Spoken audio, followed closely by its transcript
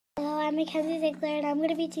I'm Mackenzie Ziegler, and I'm going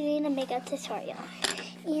to be doing a makeup tutorial.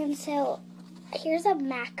 And so, here's a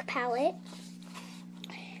MAC palette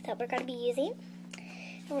that we're going to be using.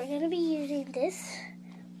 And we're going to be using this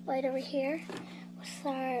right over here with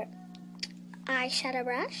our eyeshadow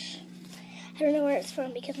brush. I don't know where it's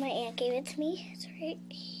from because my aunt gave it to me. It's right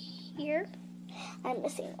here. I'm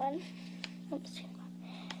missing one.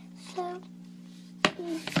 So,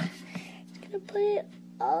 I'm just going to put it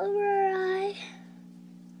all over our eye.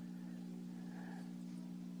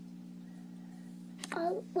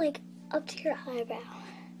 Like up to your eyebrow.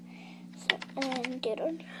 So, and then get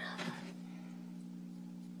on.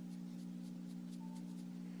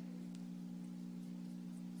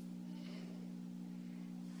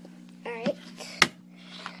 Alright.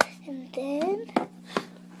 And then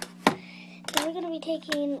we're going to be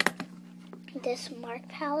taking this mark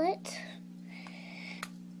palette.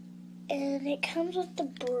 And it comes with the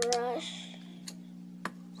brush.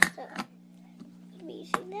 So, I'm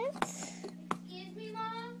using that. Excuse me,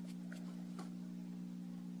 Mom?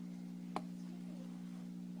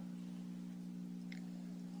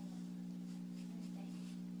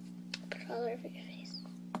 Put it all over your face.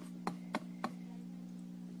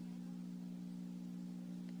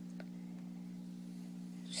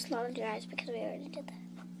 Just not on your eyes because we already did that.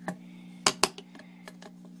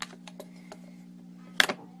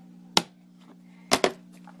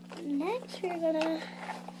 Next,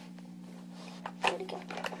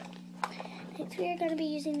 we're gonna be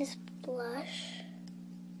using this blush.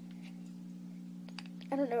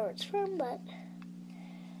 I don't know where it's from, but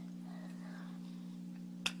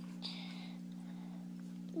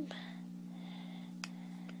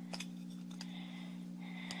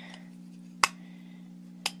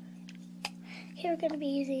here we're gonna be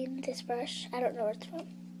using this brush. I don't know where it's from.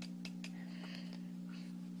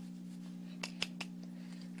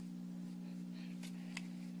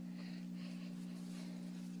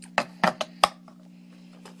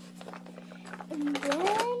 And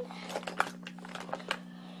then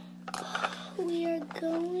we are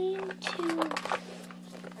going to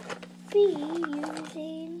be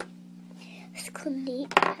using this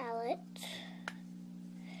Clinique palette.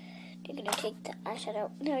 You're going to take the eyeshadow.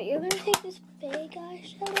 No, you're going to take this big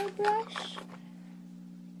eyeshadow brush.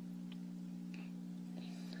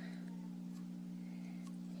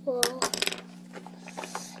 Well,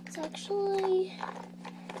 it's actually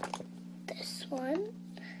this one.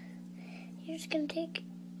 You're just going to take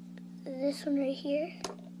this one right here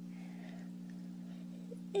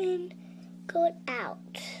and go it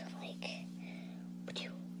out, like,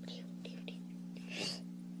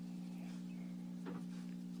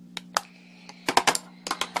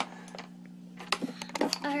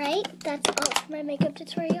 alright, that's all for my makeup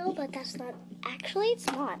tutorial, but that's not, actually it's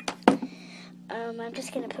not. I'm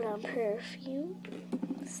just going to put on perfume.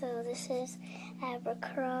 So this is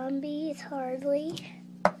Abercrombie, it's Hardly.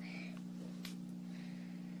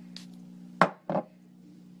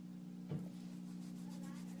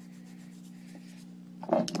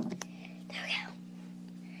 There we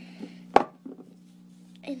go.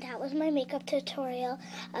 And that was my makeup tutorial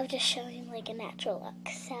of just showing like a natural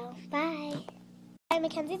look. So, bye. I'm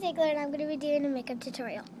Mackenzie Ziegler, and I'm going to be doing a makeup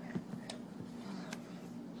tutorial.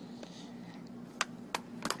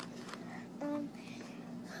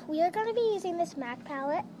 We are going to be using this MAC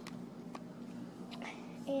palette.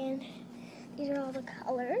 And these are all the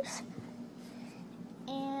colors.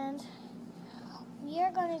 And we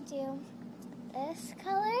are going to do this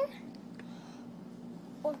color.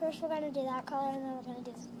 Well, first we're going to do that color, and then we're going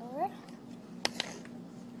to do this over.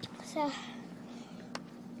 So,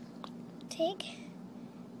 take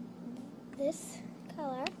this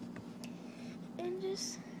color and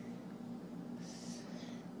just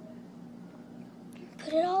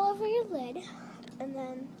put it all over your lid, and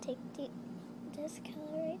then take this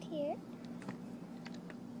color right here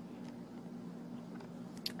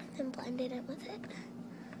and blend it in with it.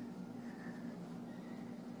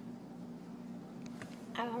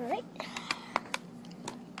 Alright.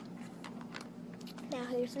 Now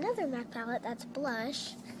here's another MAC palette that's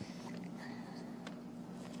blush.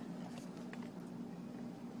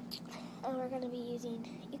 And we're going to be using,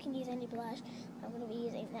 you can use any blush. I'm going to be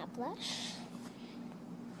using that blush.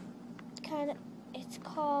 It's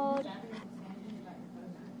called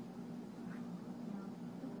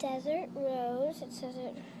Desert Rose. It says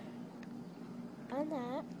it on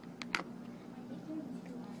that.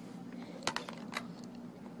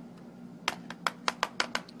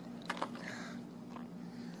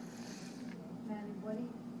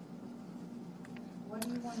 What do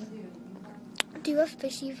you want to do? Do a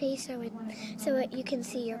fishy face so you can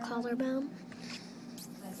see your collarbone.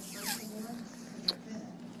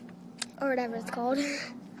 or whatever it's called.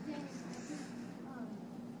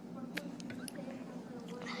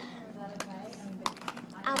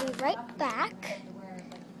 I'll be right back.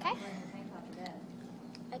 Okay?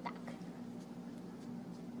 Right back.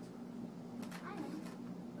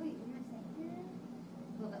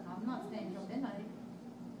 I'm not staying until midnight.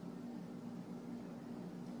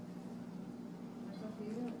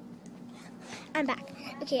 I'm back.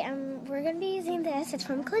 Okay, we're gonna be using this. It's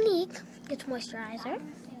from Clinique. It's moisturizer.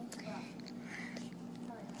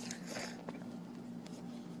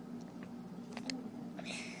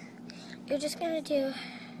 You're just gonna do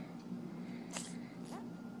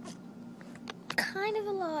kind of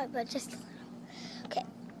a lot, but just a little. Okay,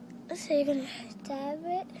 so you're gonna dab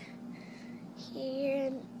it here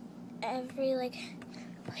and every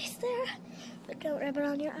place there, but don't rub it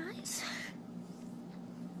on your eyes.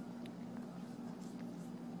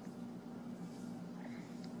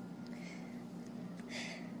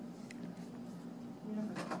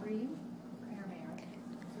 Number 3, hair mayor.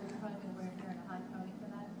 So you're probably going to wear hair in a high pony for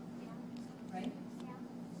that? Yeah. Right? Yeah.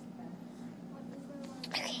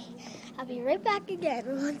 Okay, I'll be right back again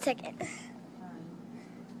in 1 second.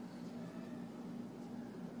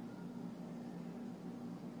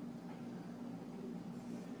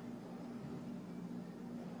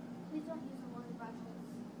 Please don't use the long brushes.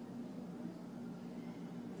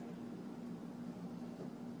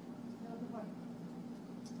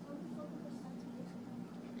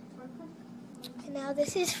 And now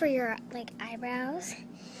this is for your eyebrows.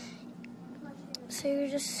 So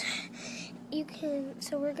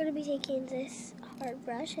so we're gonna be taking this hard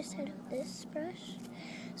brush instead of this brush.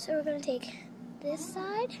 So we're gonna take this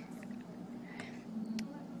side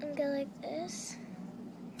and go like this.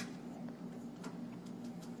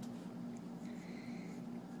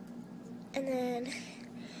 And then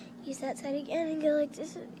use that side again and go like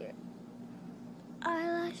this with your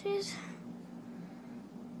eyelashes.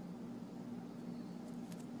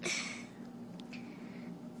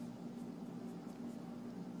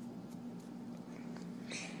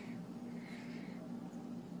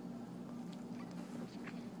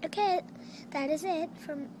 Okay, that is it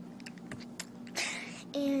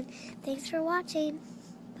and thanks for watching.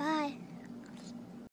 Bye.